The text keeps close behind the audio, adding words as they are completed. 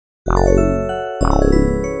This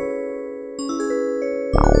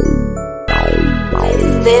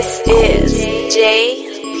is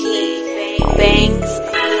JP Bangs.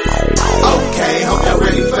 Okay, hope y'all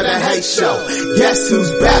ready for the hate show. Guess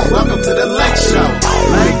who's back? Welcome to the Lake Show.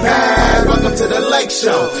 Lake back, welcome to the Lake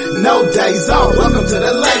Show. No days off, welcome to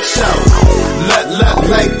the Lake Show. Look,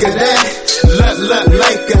 Lake of that. Look,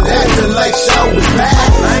 Lake of that. The Lake Show is back.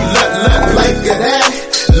 Look, Lake of that.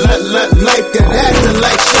 Look, Lake of that. The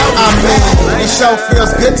Lake Show is back. The show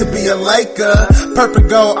feels good to be a Laker. Purple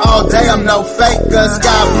gold all day, I'm no faker.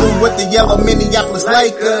 Sky blue with the yellow Minneapolis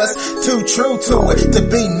Lakers. Too true to it, to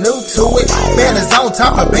be new to it. Banners on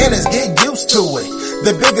top of banners, get used to it.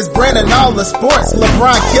 The biggest brand in all the sports.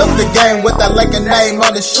 LeBron killed the game with that Laker name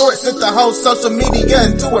on his shorts. Sent the whole social media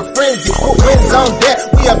into a frenzy. Put wins on deck,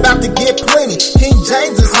 we about to get plenty. King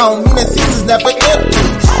James is home, meaning season's never empty.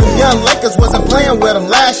 The young Lakers wasn't playing with them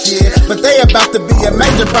last year, but they about to be a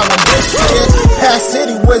major problem this year. Pass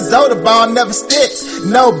City with Zoda ball never sticks.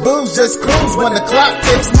 No booze, just cruise when the clock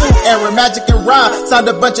ticks. New era, Magic and Rob signed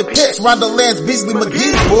a bunch of picks. Rondo Lance, Beasley,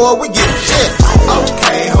 McGee, boy, we get shit.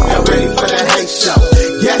 Okay, hope y'all ready for the hate show.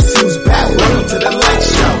 Guess who's back? Welcome to the Lake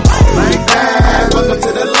Show. Lake back, welcome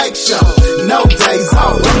to the Lake Show. No days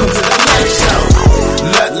off, welcome to the Lake Show.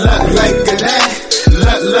 Look, Lake of that.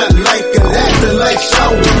 Look, Lake of that. The Lake Show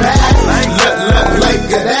is back. Look, Lake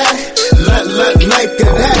of that. Look, Lake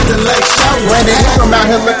of that. The Lake Show is back. Ingram out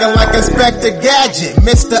here looking like Inspector Gadget.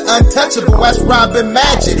 Mr. Untouchable, that's Robin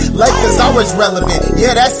Magic. Lakers always relevant,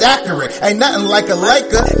 yeah, that's accurate. Ain't nothing like a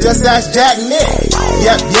Laker, just ask Jack Nick.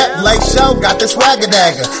 Yep, Lake Show got the swagger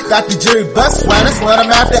dagger. Got the Jerry Buss swag, that's what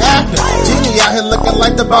I'm after. Genie out here looking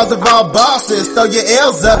like the boss of all bosses. Throw your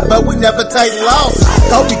L's up, but we never take losses.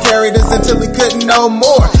 Kobe carried us until he couldn't no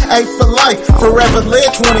more. A for life, forever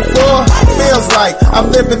live 24. Feels like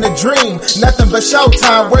I'm living a dream. Nothing but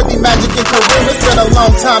showtime, worthy Magic and Kareem. It's been a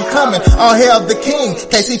long time coming. All hail the king.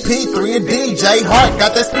 KCP, 3 and DJ Hart.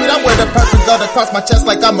 Got that speed, I wear the purple gold across my chest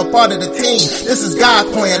like I'm a part of the team. This is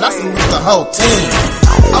God playing, I salute the whole team.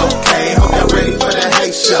 Okay, hope y'all ready for the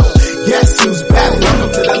hate show. Guess who's back?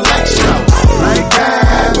 Welcome to the Lake Show. Lake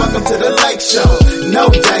back, welcome to the Lake Show. No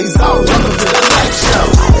days off, welcome to the Lake Show.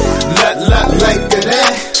 Look, Lake of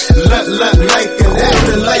that. Look, Lake of that.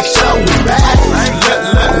 The Lake Show is back.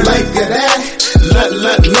 Look, Lake of that.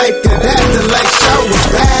 Look, Lake of that. The Lake Show is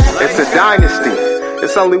back. It's a dynasty.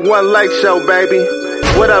 It's only one Lake Show, baby.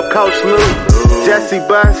 What up, Coach Luke, Jesse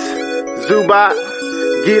Buss, Zubac,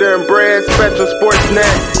 Geeta and Brad, Spectrum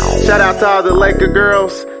Sportsnet. Shout out to all the Laker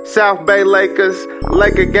girls, South Bay Lakers,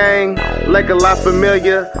 Laker Gang, Laker La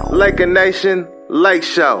Familia, Laker Nation, Lake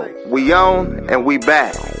Show. We on and we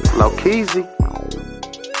back. Lokeezy.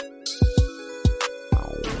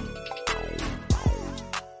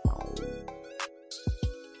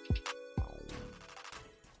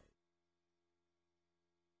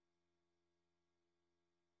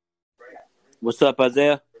 What's up,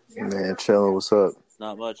 Isaiah? Man, chillin', what's up?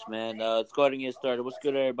 Not much, man. Let's go ahead and get started. What's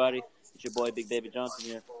good, everybody? It's your boy, Big Baby Johnson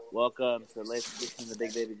here. Welcome to the latest edition of the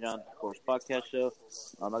Big Baby Johnson Sports Podcast Show.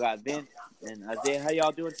 I got Vince and Isaiah. How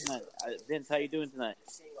y'all doing tonight? Vince, how you doing tonight?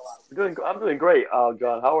 I'm doing great,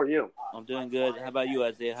 John. How are you? I'm doing good. How about you,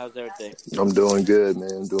 Isaiah? How's everything? I'm doing good,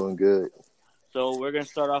 man. I'm doing good. So we're going to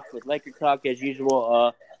start off with Laker talk as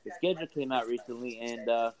usual. The schedule came out recently, and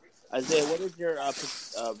Isaiah, what is your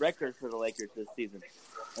record for the Lakers this season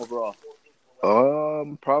overall?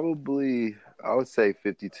 Probably I would say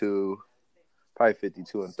 52, probably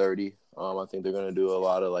 52 and 30. I think they're gonna do a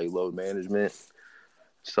lot of like load management,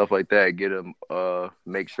 stuff like that. Get them,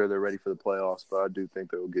 make sure they're ready for the playoffs. But I do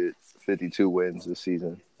think they'll get 52 wins this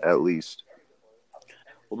season at least.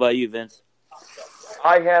 What about you, Vince?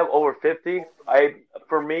 I have over 50.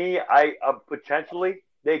 Potentially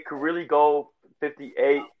they could really go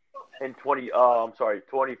 58 and 20.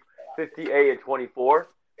 58 and 24.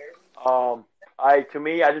 I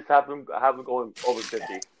just have them going over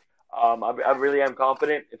 50. I really am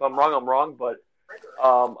confident. If I'm wrong, I'm wrong. But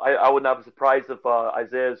I would not be surprised if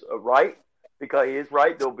Isaiah's right, because he is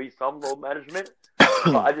right. There'll be some load management.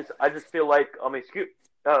 But I just feel like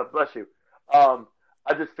bless you. I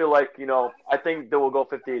just feel like I think they will go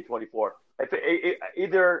 58-24.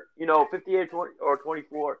 Either 58 or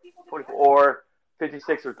 24 or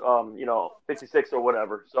 56 or 56 or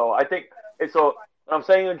whatever. So I think it's so. I'm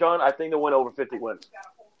saying, John, I think they'll win over 50 wins.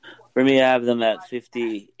 For me, I have them at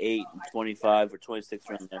 58 and 25 or 26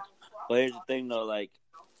 around there. But here's the thing, though. Like,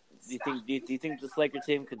 do you think this Laker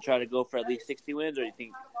team can try to go for at least 60 wins, or do you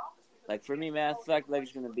think, like, for me, man, I feel like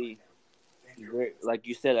Lakers going to be great, like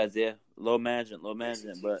you said, Isaiah, low management.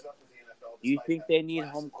 But Do you think they need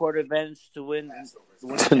home court advantage to win the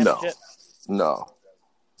No, championship? no,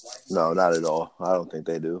 not at all. I don't think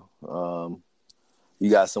they do. You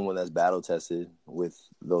got someone that's battle tested with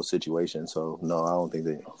those situations, so no, I don't think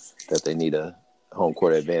that they need a home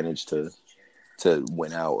court advantage to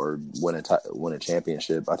win out or win a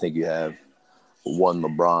championship. I think you have one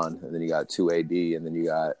LeBron, and then you got two AD, and then you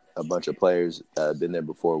got a bunch of players that have been there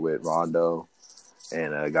before with Rondo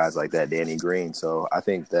and guys like that, Danny Green. So I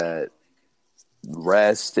think that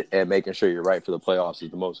rest and making sure you're right for the playoffs is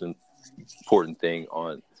the most important thing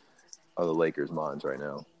on the Lakers' minds right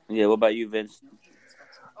now. Yeah. What about you, Vince?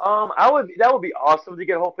 That would be awesome to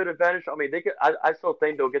get home field advantage. I mean, they could. I still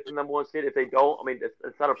think they'll get the number one seed. If they don't, I mean,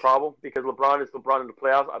 it's not a problem because LeBron is LeBron in the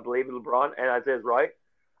playoffs. I believe in LeBron, and Isaiah's right.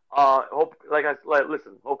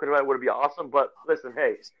 Listen, home court advantage would be awesome, but listen,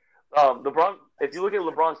 hey, LeBron. If you look at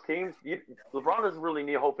LeBron's teams, LeBron doesn't really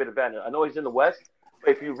need a home field advantage. I know he's in the West, but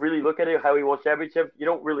if you really look at it, how he won championships, he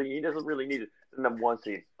doesn't really need the number one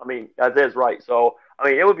seed. I mean, Isaiah's right. So I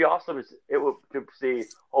mean, it would be awesome to see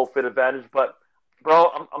home field advantage, but.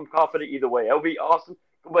 Bro, I'm confident either way. It would be awesome.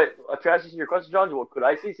 But transition your question, John, could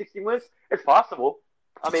I see 60 wins? It's possible.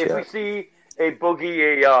 I mean, if we see a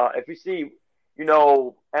Boogie, if we see,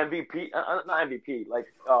 MVP, not MVP, like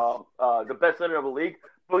the best center of the league,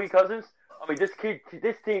 Boogie Cousins. I mean, this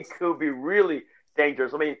team could be really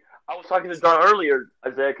dangerous. I mean, I was talking to John earlier,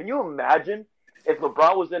 Isaiah. Can you imagine if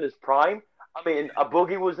LeBron was in his prime? I mean, a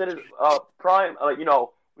Boogie was in his prime.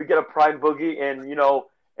 We get a prime Boogie, and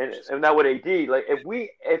And that would AD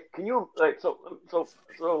can you answer both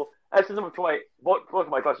of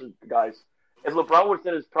my questions, guys. If LeBron was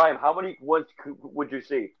in his prime, how many wins would you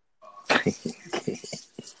see?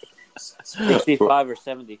 65 or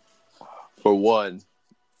 70. For one,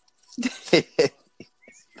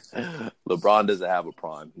 LeBron doesn't have a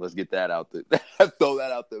prime. Let's get that out there. Throw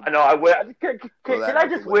that out there. I know. I would. Can I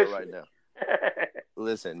just wish right now?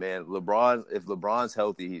 Listen, man. If LeBron's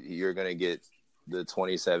healthy, you're gonna get the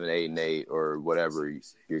 27, 8, and 8 or whatever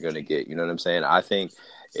you're going to get. You know what I'm saying? I think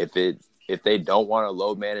if they don't want to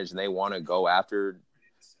load manage and they want to go after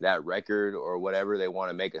that record or whatever, they want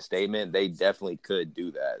to make a statement, they definitely could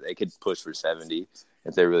do that. They could push for 70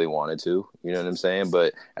 if they really wanted to. You know what I'm saying?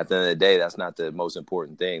 But at the end of the day, that's not the most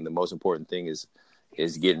important thing. The most important thing is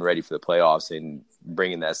getting ready for the playoffs and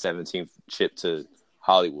bringing that 17th chip to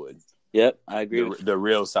Hollywood. Yep, I agree. The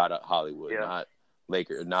real side of Hollywood, yeah. Not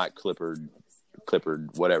Lakers, not Clipper,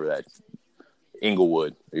 whatever that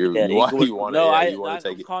Inglewood. Inglewood. You want to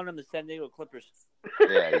take I'm calling them the San Diego Clippers.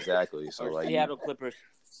 Yeah, exactly. So or Seattle Clippers.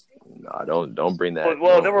 No, don't bring that.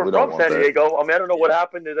 Well, they were from San Diego. I mean, I don't know what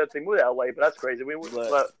happened to that they moved to LA, but that's crazy. Hey, go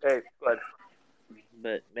ahead.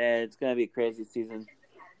 But man, it's gonna be a crazy season.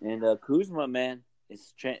 And Kuzma, man,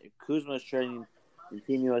 Kuzma's training in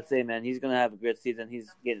Team USA, man. He's gonna have a great season. He's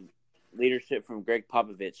getting leadership from Greg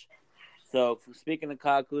Popovich. So, speaking of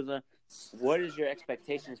Kyle Kuzma, what is your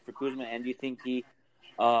expectations for Kuzma, and do you think he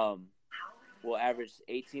will average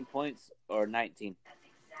 18 points or 19?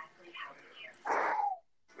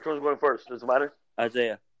 Which one's going first? Does it matter?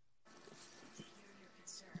 Isaiah.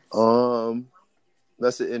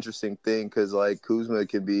 That's an interesting thing because, Kuzma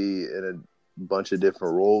could be in a bunch of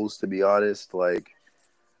different roles, to be honest.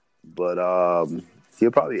 But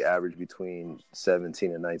he'll probably average between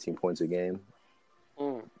 17 and 19 points a game.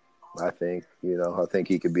 I think, I think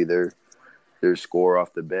he could be their scorer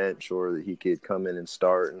off the bench, or that he could come in and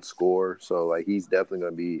start and score. So, he's definitely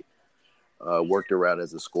going to be worked around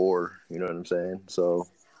as a scorer. You know what I'm saying? So,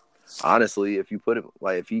 honestly, if you put him,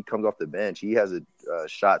 if he comes off the bench, he has a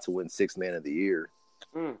shot to win Sixth Man of the Year.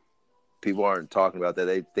 People aren't talking about that.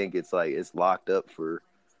 They think it's locked up for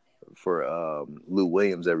Lou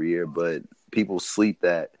Williams every year, but people sleep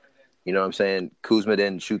that. You know what I'm saying? Kuzma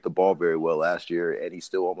didn't shoot the ball very well last year, and he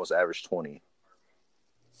still almost averaged 20.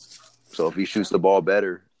 So if he shoots the ball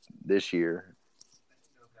better this year,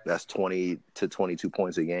 that's 20 to 22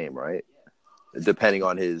 points a game, right? Depending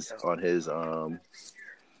on his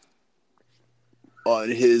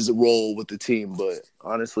role with the team. But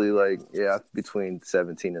honestly, between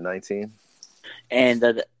 17 and 19. And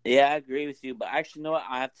I agree with you. But actually, you know what?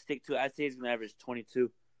 I have to stick to it. I say he's going to average 22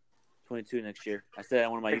 next year. I said that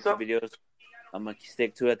in one of my YouTube videos. I'm going to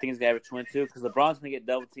stick to it. I think he's going to average 22 because LeBron's going to get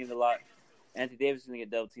double-teamed a lot. Anthony Davis is going to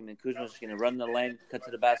get double-teamed, and Kuzma's just going to run the lane, cut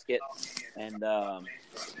to the basket. And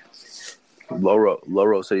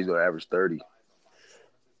Loro said he's going to average 30.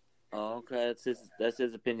 Oh, okay. That's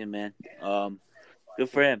his opinion, man. Good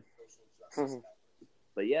for him.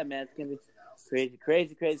 But, yeah, man, it's going to be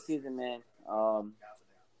crazy season, man.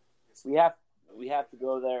 We have to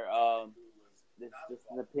go there. This is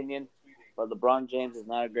an opinion. but LeBron James is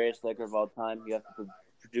not the greatest Laker of all time. You have to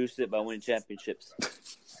produce it by winning championships.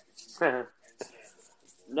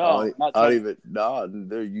 No, not I don't even. Nah,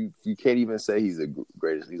 you can't even say he's the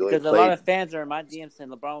greatest. He's only because a lot of fans are in my DM saying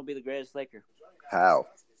LeBron will be the greatest Laker. How?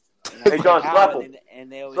 Hey, John, slap him.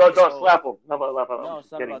 And they always So, John, slap him. How about No,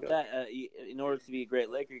 it's not about that. In order to be a great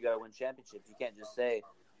Laker, you got to win championships. You can't just say,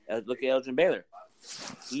 "Look at Elgin Baylor."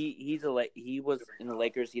 He was in the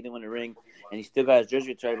Lakers. He didn't win a ring, and he still got his jersey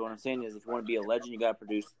retired. But what I'm saying is, if you want to be a legend, you got to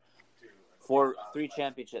produce 3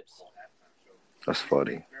 championships. That's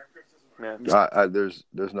funny. Yeah.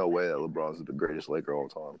 There's no way that LeBron's the greatest Laker of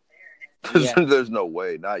all time. Yeah. There's no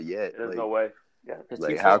way. Not yet. There's no way. Yeah.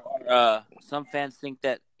 Like some fans think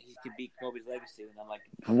that he could beat Kobe's legacy, and I'm like,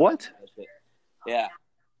 what? Yeah.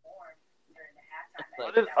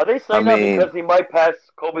 Are they saying that because he might pass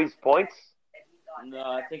Kobe's points? No,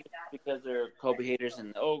 I think it's because they're Kobe haters,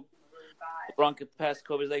 and LeBron could pass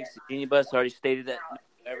Kobe's legacy. Genie Bus already stated that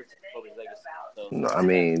ever since Kobe's legacy. So. No, I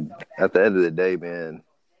mean, at the end of the day, man,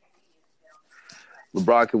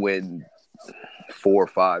 LeBron can win 4,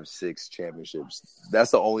 5, 6 championships.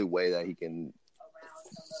 That's the only way that he can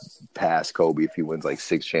pass Kobe if he wins like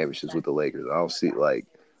 6 championships with the Lakers. I don't see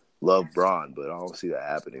love Bron, but I don't see that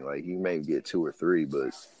happening. Like he may get 2 or 3,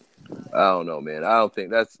 but I don't know, man. I don't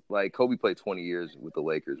think that's like Kobe played 20 years with the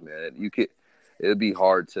Lakers, man. It'd be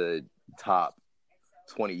hard to top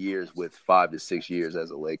 20 years with 5 to 6 years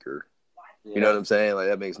as a Laker. Yeah. You know what I'm saying? Like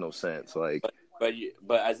that makes no sense. Like, but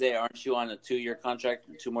Isaiah, aren't you on a 2-year contract?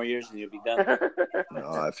 2 more years and you'll be done.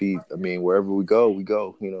 No, wherever we go, we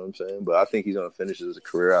go. You know what I'm saying? But I think he's gonna finish his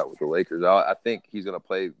career out with the Lakers. I think he's gonna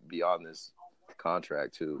play beyond this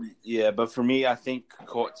contract too. Yeah, but for me, I think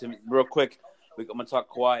real quick, I'm gonna talk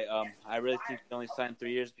Kawhi. I really think he only signed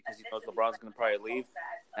 3 years because he knows LeBron's gonna probably leave.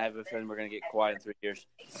 I have a feeling we're gonna get Kawhi in 3 years.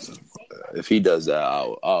 If he does that,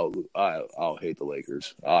 I'll hate the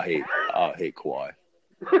Lakers. I'll hate Kawhi.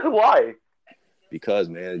 Why? Because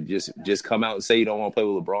man, just come out and say you don't want to play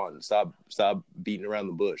with LeBron. Stop beating around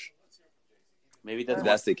the bush. Maybe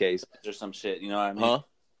that's the case or some shit. You know what I mean? Huh?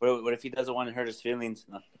 What if he doesn't want to hurt his feelings?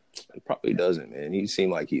 No. He probably doesn't, man. He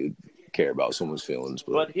seemed like he would care about someone's feelings.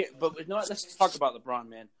 But you know what? Let's talk about LeBron,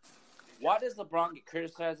 man. Why does LeBron get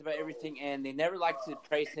criticized about everything, and they never like to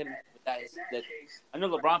praise him? That I know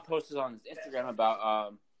LeBron posted on his Instagram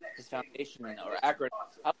about his foundation or Akron.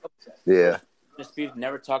 Yeah. Dispute.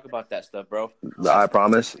 Never talk about that stuff, bro. The I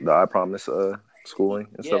promise schooling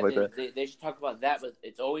and stuff like that. They should talk about that, but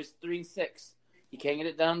it's always 3-6. He can't get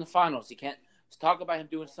it done in the finals. He can't talk about him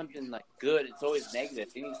doing something like good. It's always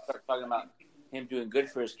negative. He needs to start talking about him doing good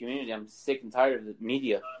for his community. I'm sick and tired of the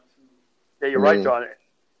media. Yeah, you're right, John.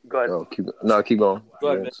 Go ahead. Keep going. Go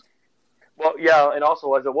ahead, yes. Well, yeah, and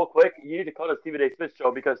also, as a real quick, you need to call the Stephen A. Smith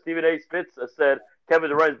show because Stephen A. Smith said Kevin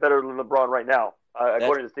Durant is better than LeBron right now,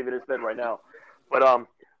 according to Stephen A. Smith right now. But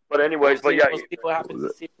anyways, we'll see what happens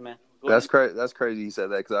this season, man. That's crazy. That's crazy. He said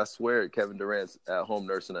that because I swear Kevin Durant's at home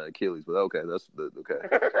nursing an Achilles. But okay, that's okay.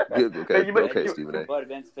 Okay, Stephen A. Go ahead,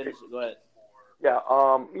 Vince. Finish it. Go ahead. Yeah.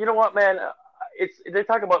 You know what, man? They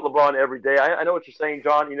talk about LeBron every day. I know what you're saying,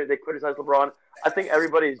 John. You know they criticize LeBron. I think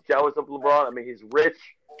everybody is jealous of LeBron. I mean, he's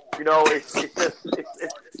rich. You know, it's he's the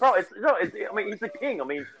king. I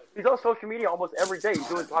mean, he's on social media almost every day. He's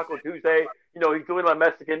doing Taco Tuesday. You know, he's doing like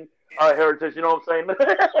Mexican heritage. You know what I'm saying?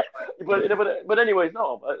 but anyways,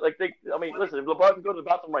 no. Listen, if LeBron could go to the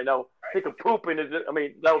bathroom right now, take a poop, and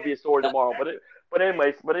that would be a story tomorrow. But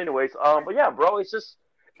anyways. But yeah, bro, it's just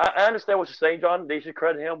I understand what you're saying, John. They should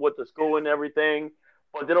credit him with the school and everything,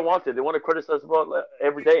 but they don't want to. They want to criticize about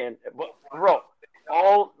every day. But bro,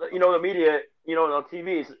 all the media, on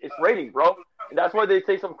TV, it's ratings, bro. And that's why they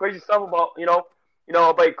say some crazy stuff about about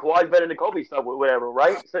Kawhi's better than Kobe stuff, whatever,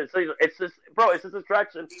 right? So it's just, bro, it's just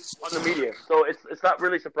distraction on the media. So it's not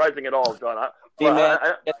really surprising at all, John. People need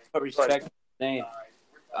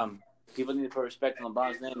to put respect on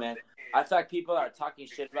LeBron's name, man. I thought people that are talking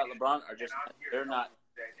shit about LeBron they're not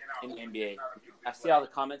in the NBA. I see all the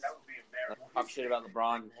comments talk shit about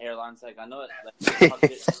LeBron hairlines. Like I know it, talk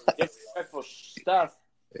disrespectful stuff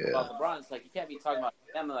about LeBron. It's like you can't be talking about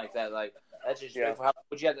them like that. Like that's just how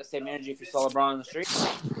would you have that same energy if you saw LeBron on the street?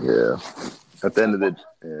 Yeah. At the end of the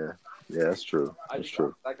that's true. That's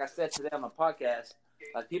true. Like I said today on my podcast,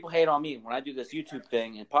 like people hate on me when I do this YouTube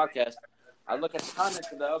thing and podcast. I look at the comments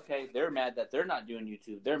and go, okay, they're mad that they're not doing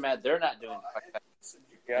YouTube. They're mad they're not doing podcast.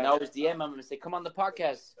 Yeah. And I always DM them and say, come on the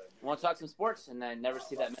podcast. I want to talk some sports. And I never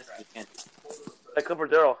see that message again. Like Clifford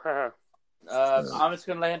Darrell. I'm just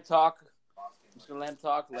going to let him talk. I'm going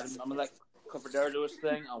to let Clifford Darrell do his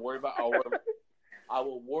thing. I will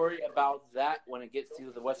worry about that when it gets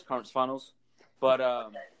to the West Conference Finals. But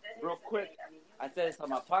real quick, I said this on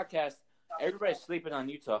my podcast. Everybody's sleeping on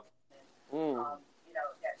Utah.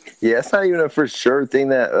 Yeah, it's not even a for sure thing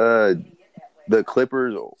that the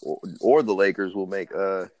Clippers or the Lakers will make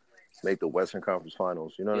the Western Conference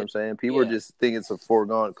Finals. You know what I'm saying? People are just thinking it's a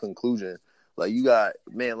foregone conclusion. Like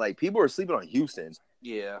people are sleeping on Houston.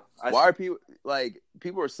 Yeah. Why are people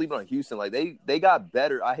are sleeping on Houston? Like they got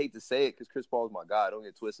better. I hate to say it because Chris Paul's my guy. Don't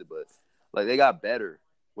get twisted, but like they got better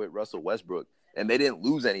with Russell Westbrook, and they didn't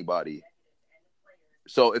lose anybody.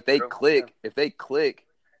 So if they click,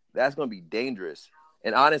 that's going to be dangerous.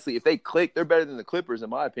 And honestly, if they click, they're better than the Clippers, in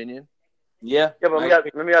my opinion. Yeah. Yeah, but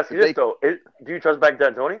let me ask you this, though. Do you trust Mike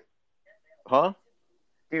D'Antoni? Huh?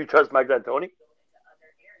 Do you trust Mike D'Antoni?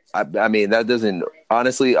 I mean, that doesn't –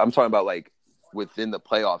 honestly, I'm talking about, like, within the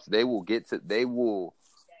playoffs. They will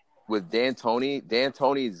with D'Antoni.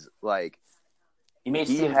 D'Antoni's, like –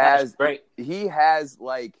 he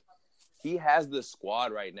has the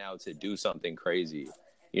squad right now to do something crazy.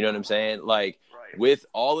 You know what I'm saying? Like with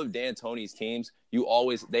all of D'Antoni's teams, they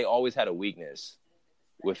always had a weakness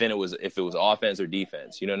within if it was offense or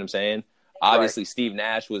defense. You know what I'm saying? Obviously, Steve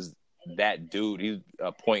Nash was that dude. He's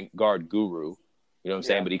a point guard guru. You know what I'm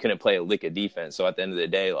saying? But he couldn't play a lick of defense. So at the end of the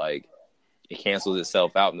day, like it cancels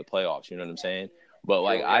itself out in the playoffs. You know what I'm saying? But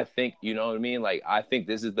like I think, you know what I mean? Like I think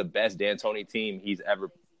this is the best D'Antoni team he's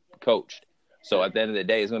ever coached. So at the end of the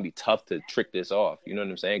day, it's going to be tough to trick this off. You know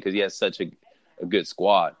what I'm saying? Because he has such a good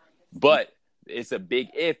squad. But it's a big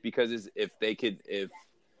if because if they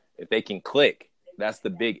can click, that's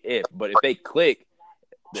the big if. But if they click,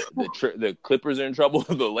 the Clippers are in trouble.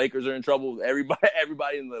 The Lakers are in trouble.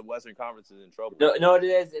 Everybody in the Western Conference is in trouble. No, it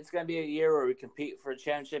is. It's going to be a year where we compete for a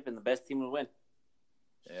championship and the best team will win.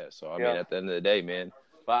 Yeah. So I mean, at the end of the day, man.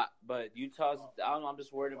 But Utah's. I don't know. I'm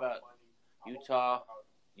just worried about Utah,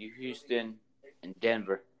 Houston, and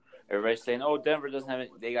Denver. Everybody's saying, "Oh, Denver doesn't have it."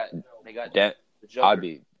 They got the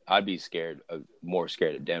Joker. I'd be more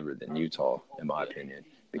scared of Denver than Utah, in my opinion,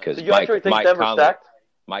 because Do you actually think Denver's stacked?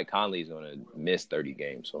 Mike Conley's going to miss 30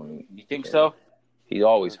 games. So you think so? He's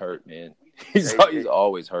always hurt, man. He's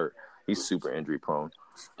always hurt. He's super injury prone.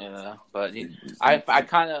 Yeah, but I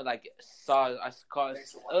kind of like saw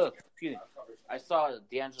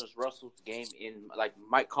D'Angelo Russell's game in like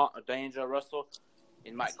D'Angelo Russell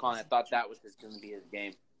in Mike Conley. I thought that was just going to be his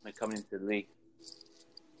game like coming into the league.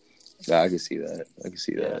 Yeah, I can see that.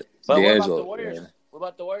 But what about the Warriors? Yeah. What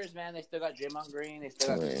about the Warriors, man? They still got Draymond Green. They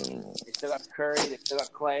still got Curry. They still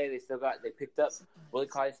got Clay. They picked up Willie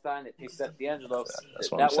Cauley-Stein. They picked up D'Angelo. That's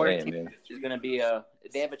what I'm saying, man. Is going to be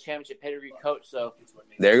they have a championship pedigree coach, so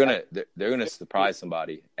they're gonna surprise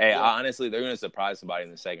somebody. Hey, honestly, they're gonna surprise somebody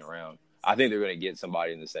in the second round. I think they're gonna get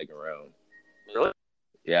somebody in the second round. Really?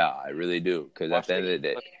 Yeah, I really do. Because at the end of the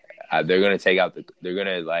day, they're gonna take out they're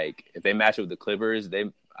gonna if they match up with the Clippers,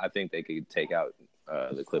 I think they could take out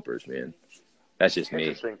the Clippers, man. That's just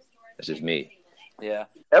me. That's just me. Yeah.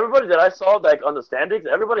 Everybody that I saw on the standings,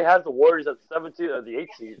 everybody has the Warriors at 17 or the 8th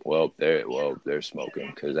seed. Well, they're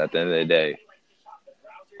smoking because at the end of the day,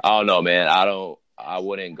 I don't know, man. I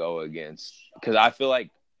wouldn't go against because I feel like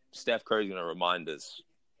Steph Curry's gonna remind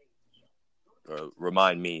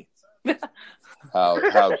me how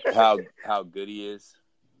good he is.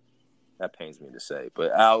 That pains me to say,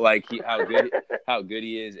 but how good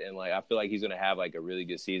he is, and like I feel like he's gonna have like a really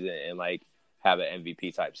good season and like have an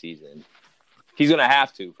MVP type season. He's gonna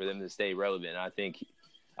have to for them to stay relevant. I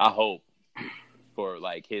hope for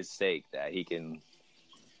like his sake that he can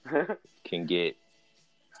get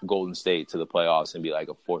Golden State to the playoffs and be like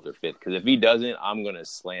a 4th or 5th. Because if he doesn't, I'm gonna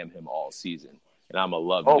slam him all season, and I'm gonna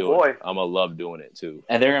love doing it. I'm gonna love doing it too.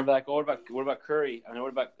 And they're gonna be like, oh, what about Curry? I mean,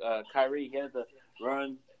 what about Kyrie? He had to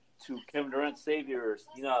run to Kevin Durant's saviors.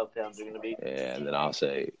 You know how the times are gonna be. Yeah, and then I'll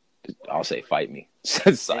say, fight me.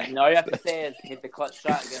 And all you have to say is hit the clutch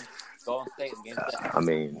shot against Golden State. I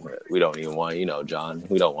mean, we don't even want, John.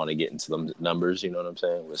 We don't want to get into them numbers. You know what I'm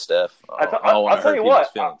saying with Steph. I'll tell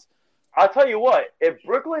you what. If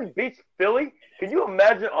Brooklyn beats Philly, can you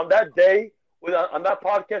imagine on that day on that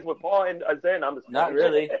podcast with Paul and Isaiah? And I'm just not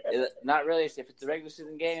really. Not really. If it's a regular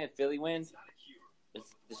season game and Philly wins,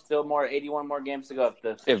 there's still 81 more games to go.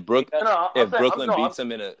 If Brooklyn beats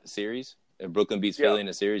them in a series. If Brooklyn beats Philly in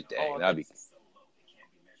a series, that'd be.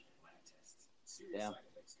 Damn.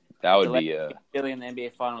 That would be. Philly in the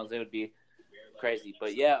NBA Finals, it would be crazy.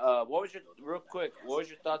 But yeah, what was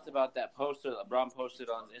your thoughts about that poster that LeBron posted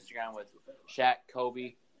on Instagram with Shaq,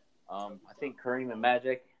 Kobe, I think Kareem and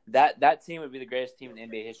Magic? That team would be the greatest team in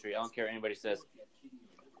NBA history. I don't care what anybody says.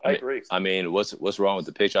 I agree. I mean, what's wrong with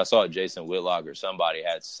the picture? I saw Jason Whitlock or somebody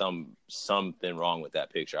had something wrong with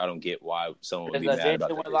that picture. I don't get why someone would be mad about that.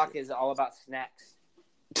 Jason Whitlock is all about snacks.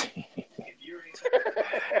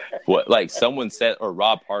 What? Like someone said, or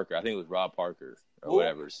Rob Parker. I think it was Rob Parker or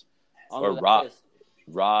whatever. Or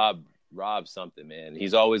Rob something, man.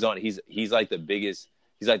 He's always on. He's like the biggest.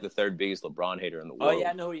 He's like the third biggest LeBron hater in the world. Oh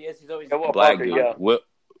yeah, I know who he is. He's always Will black Parker, dude. yeah. Will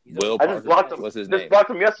I Parker. just blocked him. What's his Just name? blocked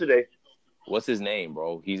him yesterday. What's his name,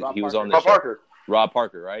 bro? He Rob was Parker. on the Rob show. Parker. Rob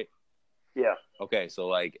Parker, right? Yeah. Okay, so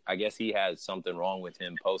like I guess he has something wrong with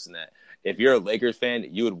him posting that. If you're a Lakers fan,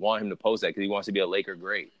 you would want him to post that because he wants to be a Laker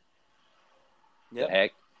great. Yep. The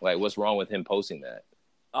heck? Like, what's wrong with him posting that?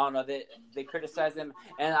 I don't know. They criticize him,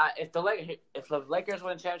 and if the Lakers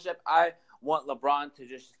win a championship, I want LeBron to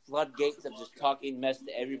just floodgates of just talking mess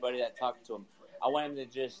to everybody that talks to him. I want him to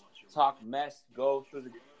just talk mess, go through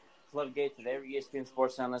the floodgates of every ESPN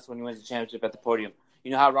sports analyst when he wins the championship at the podium.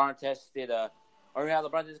 You know how Ron Artest did, or how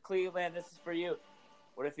LeBron did Cleveland. This is for you.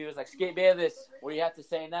 What if he was like, Skip Bayless? What do you have to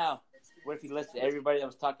say now? What if he listed everybody that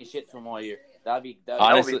was talking shit to him all year? That'd be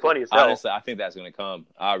Honestly, funny as hell. honestly, I think that's going to come.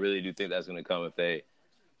 I really do think that's going to come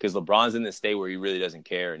because LeBron's in this state where he really doesn't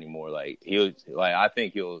care anymore. Like I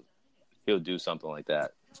think he'll do something like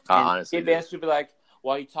that. I honestly, Skip Bayless would be like,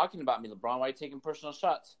 "Why are you talking about me, LeBron? Why are you taking personal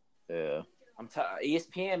shots?" Yeah.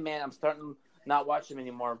 ESPN, man, I'm starting to not watch them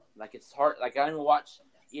anymore. Like it's hard. Like I don't even watch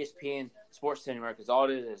ESPN Sports anymore because all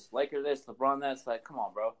it is Lakers this, LeBron that. It's like, come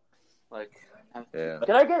on, bro. Like, Yeah.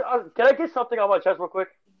 Can I get something on my chest real quick?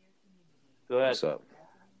 go ahead. What's up?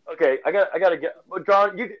 Okay, I gotta get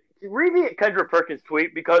John. You read me Kendra Perkins'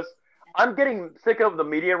 tweet because I'm getting sick of the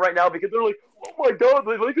media right now because they're like, "Oh my God,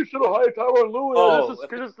 the Lakers should have hired Tyronn Lue. This is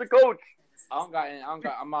because it's the coach."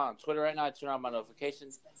 I'm on Twitter right now. I turn on my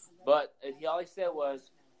notifications, but he always said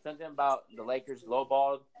was something about the Lakers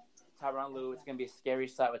lowballed Tyronn Lue. It's gonna be a scary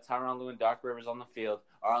sight with Tyronn Lue and Doc Rivers on the field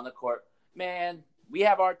or on the court. Man, we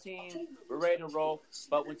have our team. We're ready to roll.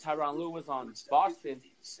 But when Tyronn Lue was on Boston,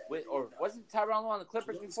 or wasn't Tyronn Lue on the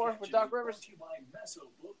Clippers before with Doc Rivers?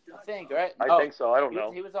 I think, right? I think so. I don't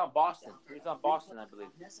know. He was on Boston. He was on Boston, I believe.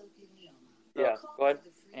 Yeah, go ahead.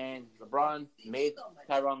 And LeBron made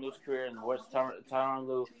Tyronn Lue's career, and Tyronn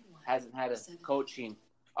Lue hasn't had a coaching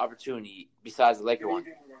opportunity besides the Laker one.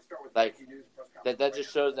 Like that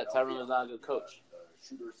just shows that Tyronn Lue is not a good coach.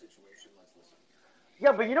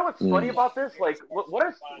 Yeah, but you know what's funny about this? Like,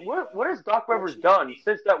 what has Doc Rivers done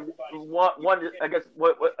since that one against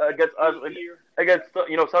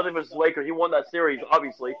Celtics versus Lakers? He won that series,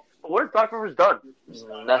 obviously. But what has Doc Rivers done?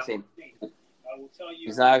 Nothing.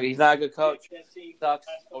 He's not a good coach. He sucks.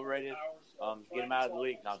 Overrated. Get him out of the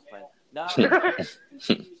league. No, I'm just playing. No,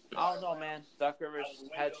 I don't know, man. Doc Rivers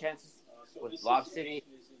had chances with Lob City.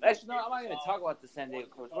 Actually, no, I'm not going to talk about the San Diego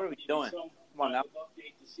Clippers. What are we doing? Come on now.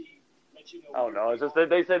 Oh no! It's just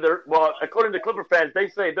they say according to Clipper fans, they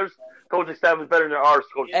say their coaching staff is better than ours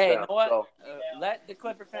coaching staff. Hey, you know what? So. Let the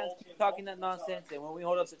Clipper fans keep talking that nonsense, and when we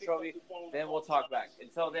hold up the trophy, then we'll talk back.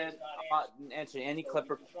 Until then, I'm not answering any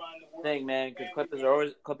Clipper thing, man, because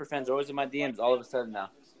Clipper fans are always in my DMs all of a sudden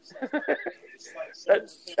now.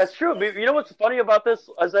 That's true. You know what's funny about this,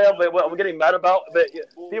 Isaiah? What I'm getting mad about? But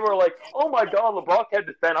people are like, "Oh my God, LeBron can't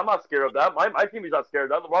defend." I'm not scared of that. My team is not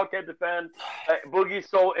scared of that. LeBron can't defend. Boogie's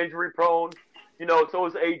so injury prone. You know, so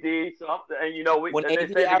is AD. When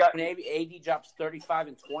AD drops 35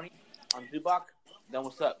 and 20 on Zubac, then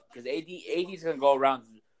what's up? Because AD's gonna go around.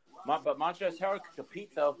 But Montrezl Harrell could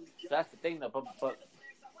compete though. So that's the thing though.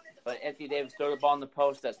 But Anthony Davis throw the ball in the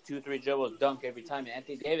post. That's 2-3 dribbles, dunk every time. And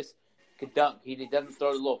Anthony Davis could dunk. He doesn't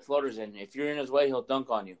throw the little floaters in. If you're in his way, he'll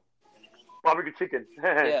dunk on you. Barbecue chicken.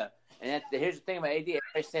 Yeah. And here's the thing about AD.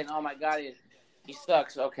 Everybody's saying, "Oh my God, he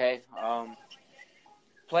sucks." Okay.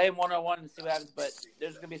 Play him 1-on-1 and see what happens. But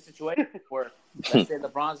there's gonna be a situation where, let's say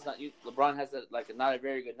LeBron has not a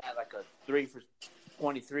very good night, like a 3 for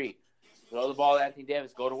 23. Throw the ball to Anthony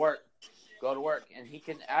Davis. Go to work, and he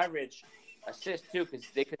can average assists too, because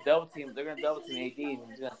they could double team. They're gonna double team AD, and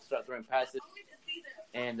he's gonna start throwing passes.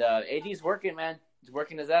 And AD's working, man. He's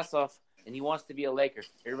working his ass off, and he wants to be a Laker.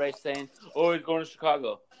 Everybody's saying, "Oh, he's going to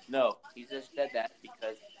Chicago." No, he just said that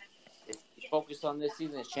because if he's focused on this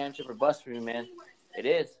season, it's championship or bust for me, man. It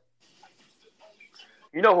is.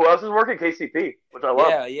 You know who else is working? KCP, which I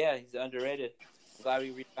love. Yeah, he's underrated. I'm glad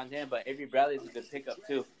we reached on him, but Avery Bradley is a good pickup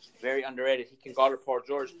too. Very underrated. He can guard Paul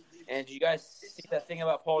George. And do you guys see that thing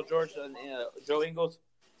about Paul George and Joe Ingles?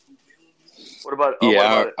 What about?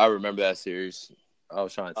 I remember that series. I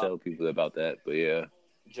was trying to tell people about that, but yeah.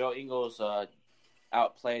 Joe Ingles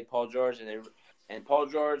outplayed Paul George, and Paul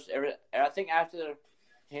George. I think after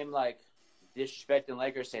him disrespecting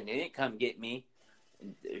Lakers, saying they didn't come get me,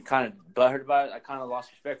 and kind of butthurt about it. I kind of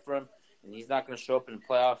lost respect for him, and he's not going to show up in the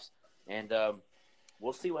playoffs. And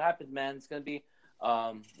we'll see what happens, man. It's going to be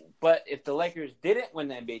But if the Lakers didn't win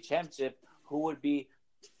the NBA championship, who would be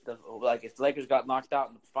if the Lakers got knocked out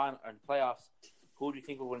in the final or in the playoffs, who do you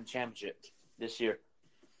think would win the championship this year?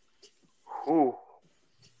 Ooh.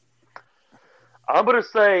 I'm gonna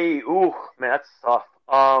say, man, that's tough.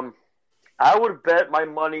 I would bet my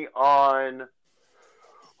money on.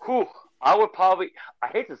 I would probably. I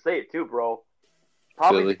hate to say it too, bro.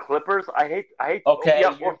 Probably Philly. the Clippers. I hate. Okay,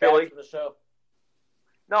 yeah, you're or Philly. back for the show.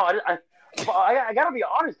 No, I gotta be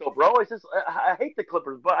honest though, bro. It's just I hate the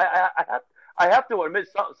Clippers, but I have to admit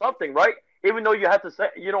something, right? Even though you have to say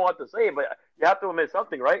you don't want to say it, but you have to admit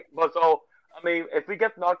something, right? But so I mean, if we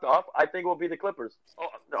get knocked off, I think it will be the Clippers.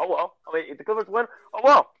 Oh well. I mean, if the Clippers win, oh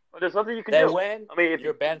well. There's nothing you can They do. win. I mean, if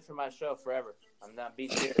You're banned from my show forever. I'm not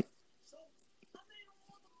beating you.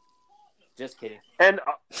 Just kidding. And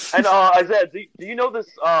Isaiah, do you know this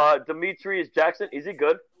Demetrius Jackson? Is he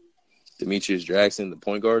good? Demetrius Jackson, the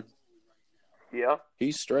point guard. Yeah.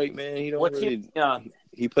 He's straight, man. He don't What's really. he?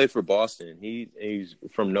 He played for Boston. He's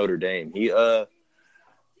from Notre Dame.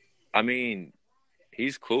 I mean,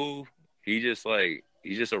 he's cool. He's just a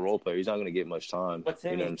role player. He's not going to get much time. What's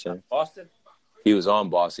him? You know what I'm saying? Boston? He was on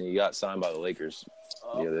Boston. He got signed by the Lakers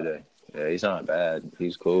the other day. Yeah, he's not bad.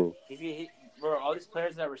 He's cool. Bro, all these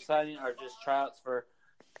players that we're signing are just tryouts for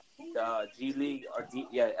G League or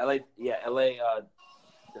LA,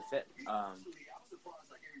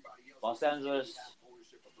 Los Angeles,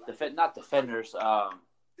 not Defenders, South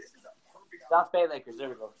Bay Lakers. There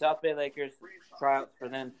we go. South Bay Lakers tryouts for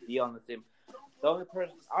them to be on the team. The only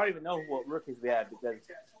person I don't even know what rookies we have because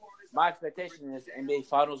my expectation is NBA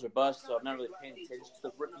Finals or bust, so I'm not really paying attention to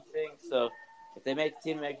the rookie thing. So if they make the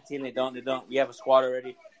team, make the team. They don't. We have a squad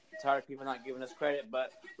already. I'm tired of people not giving us credit,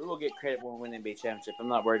 but we will get credit when we win the NBA championship. I'm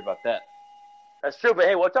not worried about that. That's true, but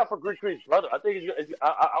hey, watch out for Greek Creek's brother. I think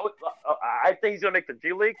I think he's gonna make the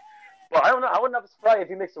G League. But I don't know. I wouldn't be surprised if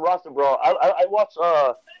he makes the roster, bro. I watched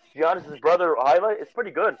Giannis's brother highlight. It's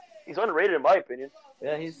pretty good. He's underrated in my opinion.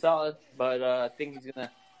 Yeah, he's solid, but I think he's gonna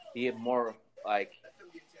be more like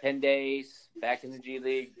 10 days back in the G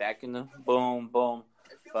League, back in the boom.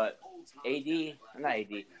 But not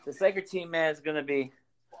AD. This Laker team, man, is gonna be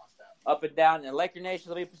up and down, and Laker Nation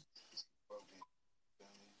will be.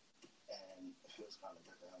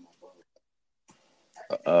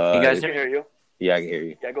 You guys can hear you. Yeah, I can hear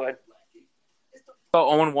you. Yeah, go ahead.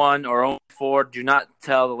 0-1 or 0-4. Do not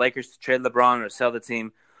tell the Lakers to trade LeBron or sell the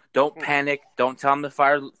team. Don't panic. Don't tell them to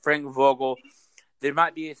fire Frank Vogel. There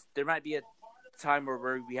might be a time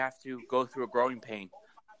where we have to go through a growing pain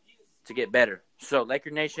to get better. So,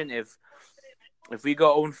 Laker Nation, if we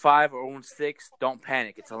go 0-5 or 0-6, don't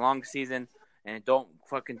panic. It's a long season, and don't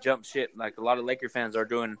fucking jump ship like a lot of Laker fans are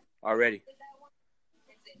doing already.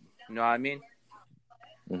 You know what I mean?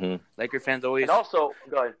 Mm-hmm. Laker fans always also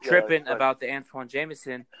tripping about the Antoine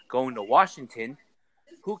Jameson going to Washington.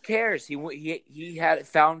 Who cares? He had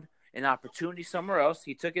found an opportunity somewhere else.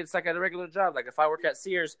 He took it. It's like at a regular job. Like if I work at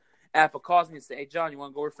Sears, Apple calls me and say, "Hey, John, you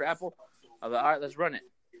want to go work for Apple?" I'm like, "All right, let's run it."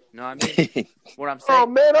 You know what I mean? What I'm saying. Oh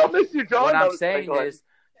man, I'll miss you, John. What I'm saying is,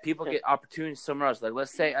 people get opportunities somewhere else. Like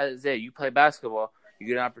let's say, Isaiah, you play basketball, you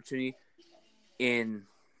get an opportunity in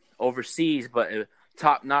overseas, but a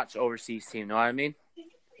top-notch overseas team. You know what I mean?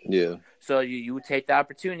 Yeah. So you would take the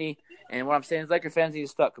opportunity, and what I'm saying is Laker fans need to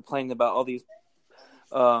stop complaining about all these,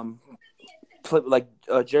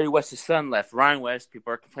 Jerry West's son left, Ryan West.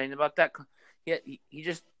 People are complaining about that. Yeah, he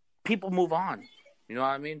just people move on. You know what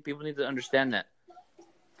I mean? People need to understand that.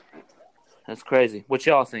 That's crazy. What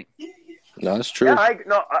y'all think? No, that's true. Yeah,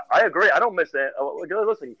 I agree. I don't miss that.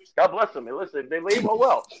 Listen, God bless them. Listen, they leave. Oh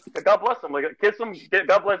well. God bless them. Like kiss them.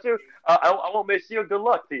 God bless you. I won't miss you. Good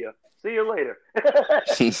luck to you. See you later.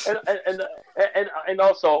 and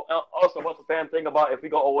also what's the fan thing about if we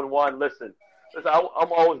go 0-1? Listen,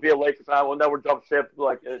 I'm always be a Lakers fan. I will never jump ship.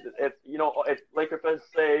 Like if Laker fans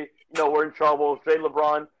say we're in trouble, trade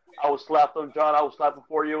LeBron, I will slap them, John. I will slap them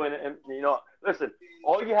for you. And listen,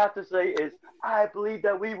 all you have to say is I believe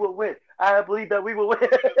that we will win. I believe that we will win.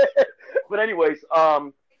 But anyways,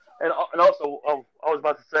 and also I was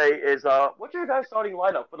about to say is what's your guys' starting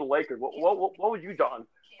lineup for the Lakers? What would you, John?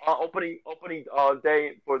 Opening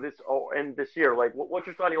day for this and this year, like what's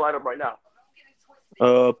your starting lineup right now?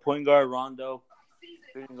 Point guard Rondo,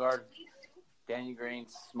 shooting guard Danny Green,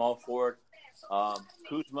 small forward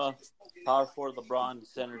Kuzma, power forward LeBron,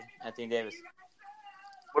 center Anthony Davis.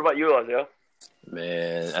 What about you, Isaiah?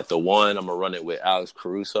 Man, at the 1, I'm gonna run it with Alex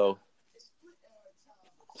Caruso.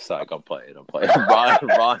 It's like I'm playing.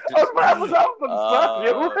 Ron.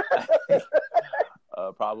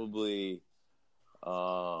 Probably.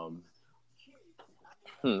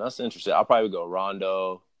 That's interesting. I'll probably go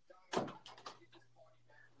Rondo.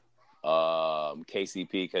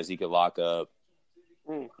 KCP because he could lock up.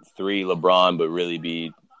 Mm. 3, LeBron, but really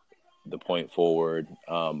be the point forward.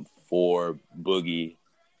 4, Boogie,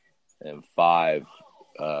 and 5,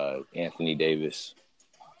 Anthony Davis.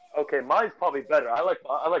 Okay, mine's probably better. I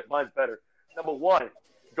like mine's better. Number 1,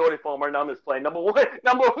 Jordy Farmer. Now I'm just playing. Number one.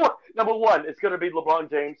 It's gonna be LeBron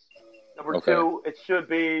James. Number 2, it should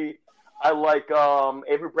be. I like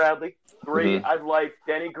Avery Bradley. 3, I like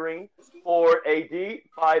Danny Green. 4, AD.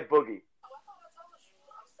 5, Boogie.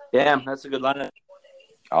 Damn, that's a good lineup.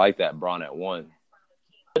 I like that. Bron at 1.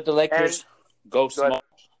 Did the Lakers go Go ahead. small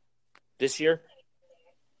this year?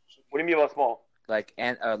 What do you mean about small? Like,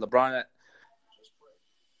 LeBron.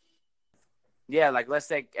 Yeah, like let's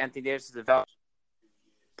say Anthony Davis is the value.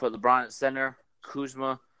 Put LeBron at center,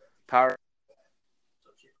 Kuzma, power,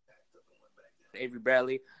 Avery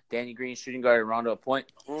Bradley, Danny Green, shooting guard, and Rondo at point.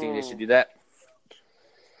 Think they should do that?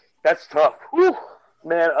 That's tough. Whew.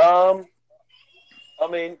 Man, I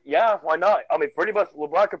mean, yeah, why not? I mean, pretty much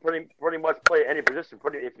LeBron can pretty much play any position,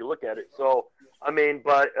 if you look at it. So, I mean,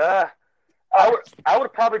 but I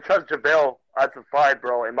would probably trust JaVale at the 5,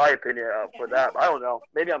 bro. In my opinion, for that. I don't know.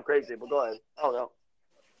 Maybe I'm crazy, but go ahead. I don't know.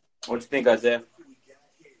 What do you think, Isaiah?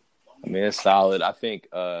 I mean, it's solid. I think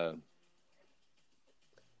the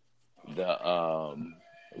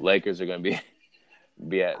Lakers are going to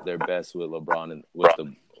be at their best with LeBron and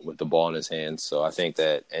with the ball in his hands. So I think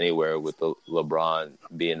that anywhere with the LeBron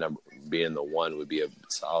being the 1 would be a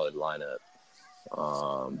solid lineup.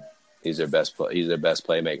 He's their best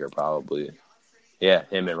playmaker probably. Yeah,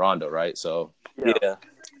 him and Rondo, right? So Yeah.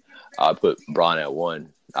 I'll put Bron at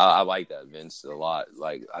 1. I like that, Vince, a lot.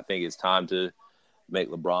 Like, I think it's time to make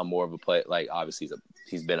LeBron more of a play. Like, obviously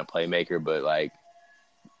he's been a playmaker, but like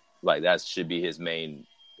that should be his main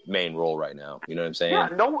role right now. You know what I'm saying? Yeah,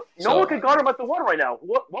 no one can guard him at the 1 right now.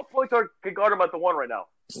 What point guard can guard him at the 1 right now?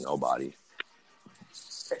 Nobody.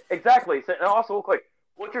 Exactly. So, and also, real quick,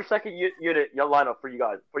 what's your second unit, your lineup for you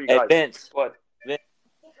guys? Hey, Vince. What?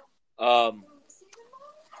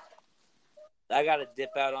 I got to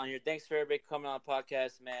dip out on here. Thanks for everybody coming on the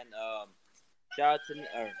podcast, man. Shout out to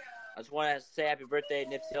I just want to say happy birthday,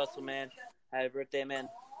 Nipsey Hussle, man. Happy birthday, man.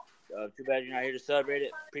 Too bad you're not here to celebrate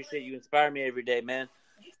it. Appreciate you inspire me every day, man.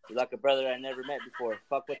 You're like a brother I never met before.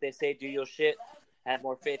 Fuck what they say. Do your shit. Have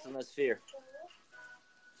more faith and less fear.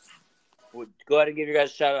 Go ahead and give you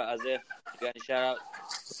guys a shout out, Isaiah. You got any shout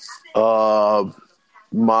out?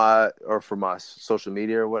 For my social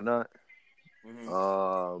media or whatnot.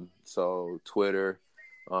 Mm-hmm. So Twitter,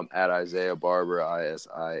 at Isaiah Barber,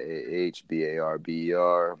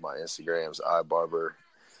 ISIAHBARBER. My Instagram's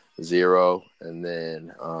iBarber0, and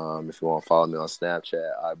then if you want to follow me on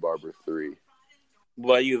Snapchat, iBarber3. What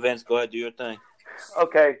about you, Vince? Go ahead, do your thing.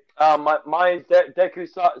 Okay. Mine's Deku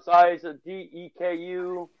Size,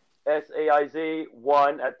 DEKU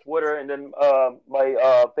SAIZ1 at Twitter, and then my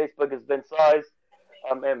Facebook is Vince Size.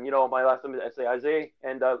 And my last name is SAIZ,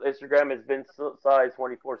 and Instagram is Vince Size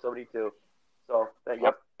 2472. So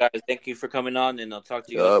yep. Guys, thank you for coming on, and I'll talk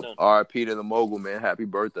to you guys soon. R.I.P. to the mogul, man. Happy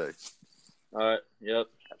birthday. All right. Yep.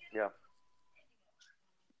 Yeah.